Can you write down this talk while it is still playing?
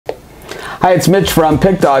Hi, it's Mitch from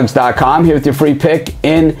PickDawgz.com here with your free pick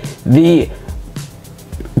in the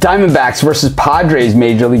Diamondbacks versus Padres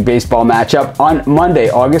Major League Baseball matchup on Monday,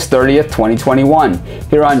 August 30th, 2021.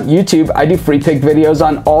 Here on YouTube, I do free pick videos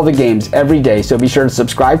on all the games every day, so be sure to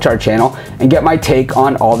subscribe to our channel and get my take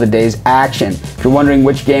on all the day's action. If you're wondering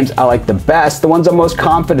which games I like the best, the ones I'm most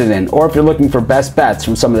confident in, or if you're looking for best bets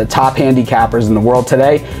from some of the top handicappers in the world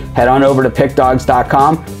today, head on over to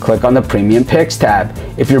PickDawgz.com, click on the Premium Picks tab.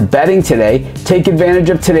 If you're betting today, take advantage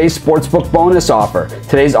of today's sportsbook bonus offer.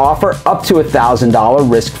 Today's offer, up to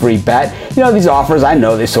 $1,000 risk-free bet. You know, these offers, I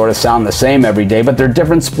know they sort of sound the same every day, but they're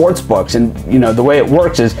different sports books, and you know the way it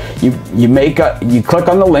works is you click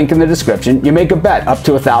on the link in the description, you make a bet up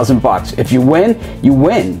to $1,000. If you win, you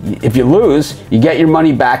win. If you lose, you get your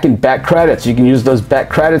money back in bet credits. You can use those bet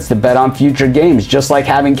credits to bet on future games, just like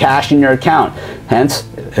having cash in your account. Hence,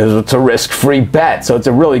 it's a risk-free bet, so it's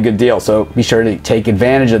a really good deal. So be sure to take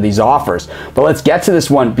advantage of these offers. But let's get to this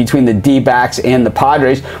one between the D-backs and the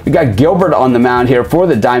Padres. We got Gilbert on the mound here for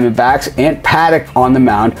the Diamondbacks and Paddock on the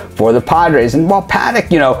mound for the Padres. And while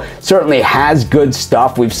Paddock, you know, certainly has good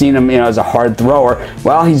stuff, we've seen him, you know, as a hard thrower.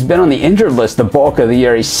 Well, he's been on the injured list the bulk of the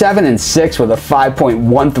year. He's 7-6 with a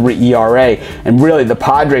 5.13 ERA, and really the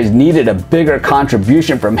Padres needed a bigger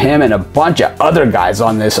contribution from him and a bunch of other guys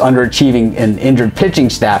on this underachieving and injured pitching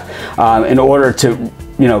staff in order to,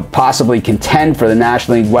 you know, possibly contend for the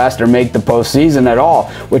National League West or make the postseason at all,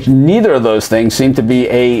 which neither of those things seem to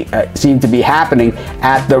be happening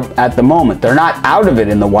at the moment. They're not out of it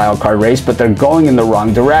in the wild card race, but they're going in the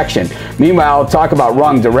wrong direction. Meanwhile, I'll talk about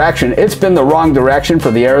wrong direction. It's been the wrong direction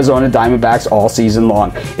for the Arizona Diamondbacks all season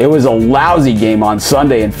long. It was a lousy game on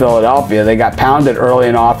Sunday in Philadelphia. They got pounded early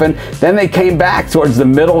and often. Then they came back towards the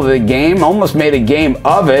middle of the game, almost made a game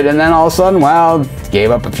of it, and then all of a sudden, well,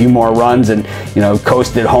 gave up a few more runs and, you know,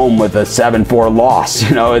 coasted home with a 7-4 loss.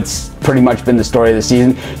 You know, it's pretty much been the story of the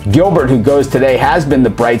season. Gilbert, who goes today, has been the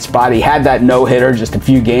bright spot. He had that no-hitter just a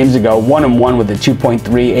few games ago, 1-1 with a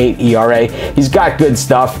 2.38 ERA. He's got good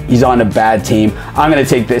stuff. He's on a bad team. I'm going to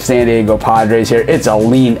take the San Diego Padres here. It's a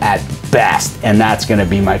lean at best, and that's going to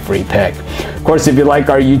be my free pick. Of course, if you like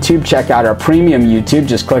our YouTube, check out our premium YouTube.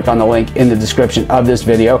 Just click on the link in the description of this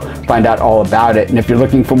video. Find out all about it. And if you're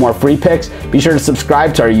looking for more free picks, be sure to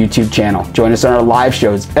subscribe to our YouTube channel. Join us on our live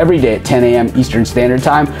shows every day at 10 a.m. Eastern Standard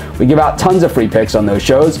Time. We give out tons of free picks on those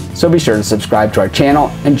shows, so be sure to subscribe to our channel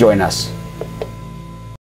and join us.